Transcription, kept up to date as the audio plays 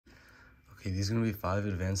Okay, these are going to be 5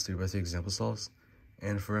 advanced 3x3 example solves,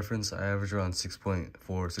 and for reference, I average around 6.4,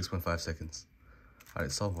 6.5 seconds.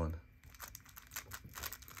 Alright, solve 1.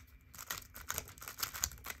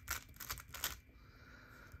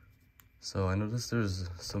 So I noticed there's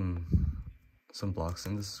some blocks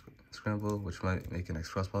in this scramble, which might make an X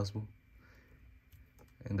cross possible.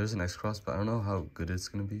 And there's an X cross, but I don't know how good it's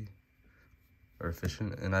going to be, or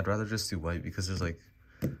efficient, and I'd rather just do white because there's like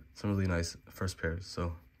some really nice first pairs.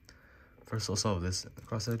 So first I'll solve this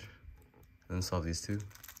cross edge, and then solve these two.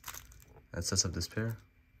 That sets up this pair.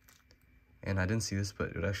 And I didn't see this, but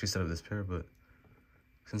it would actually set up this pair, but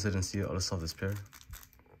since I didn't see it, I'll just solve this pair.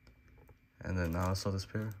 And then now I'll solve this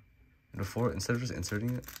pair. And before, instead of just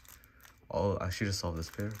inserting it, I'll actually just solve this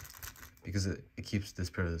pair because it keeps this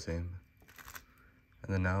pair the same.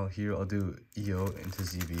 And then now here I'll do EO into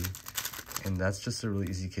ZB, and that's just a really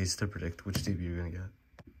easy case to predict which ZB you're gonna get.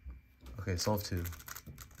 Okay, solve 2.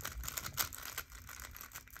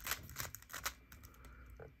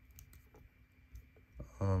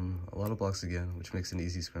 A lot of blocks again, which makes an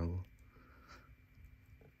easy scramble.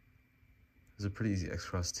 There's a pretty easy X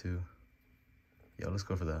cross too. Yeah, let's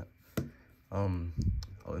go for that.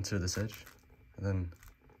 I'll insert this edge, and then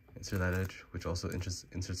insert that edge, which also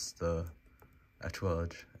inserts the actual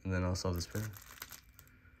edge, and then I'll solve this pair,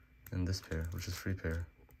 and this pair, which is free pair.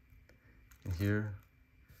 And here,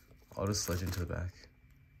 I'll just sledge into the back,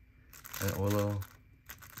 and OLL,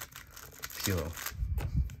 PLO.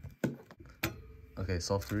 Okay,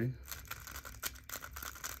 solve 3.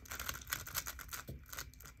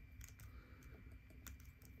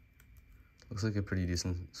 Looks like a pretty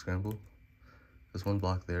decent scramble. There's one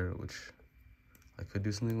block there, which I could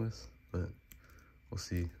do something with, but we'll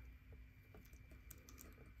see.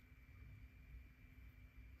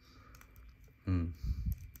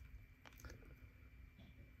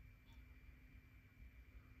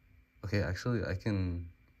 Okay, actually, I can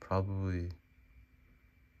probably...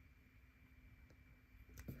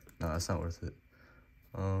 No, that's not worth it.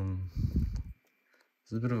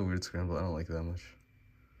 This is a bit of a weird scramble. I don't like it that much.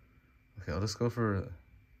 Okay, I'll just go for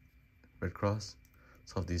red cross,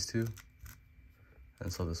 solve these two,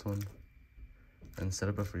 and solve this one, and set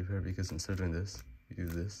up a free pair because instead of doing this, you do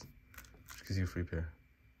this, which gives you a free pair.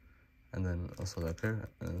 And then I'll solve that pair,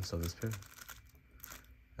 and then solve this pair,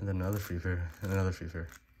 and then another free pair, and another free pair.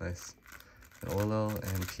 Nice. And OLL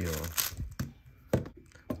and PLL.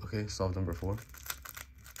 Okay, solve number 4.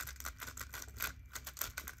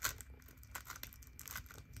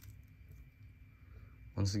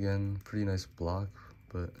 Once again, pretty nice block,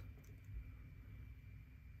 but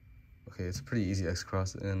okay, it's a pretty easy X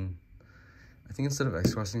cross, and I think instead of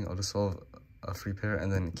X crossing, I'll just solve a free pair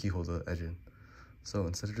and then keyhole the edge in. So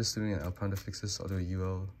instead of just doing an L prime to fix this, I'll do a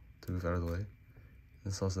UL to move out of the way.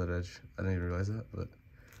 And solve that edge. I didn't even realize that, but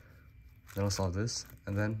then I'll solve this,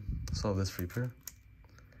 and then solve this free pair.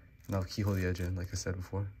 And I'll keyhole the edge in, like I said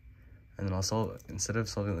before. And then I'll solve, instead of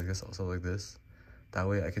solving like this, I'll solve like this. That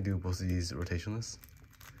way I can do both of these rotationless.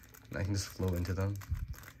 And I can just flow into them.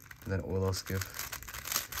 And then OLL skip.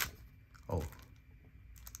 Oh.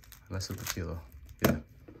 I messed with the PLO. Yeah.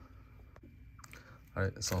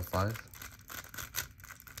 Alright, solve 5.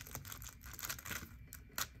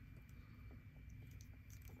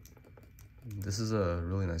 This is a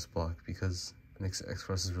really nice block because it makes X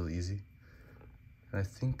crosses really easy. And I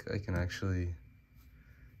think I can actually,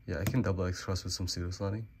 yeah, I can double X cross with some pseudo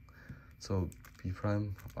slotting. So B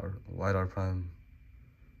prime, wide R prime,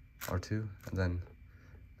 R2, and then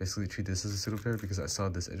basically treat this as a pseudo pair because I saw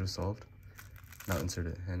this edge was solved. Now insert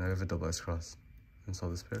it, and I have a double X cross. And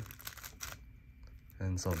solve this pair,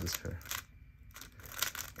 and solve this pair.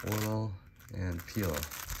 OLL and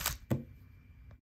PLL.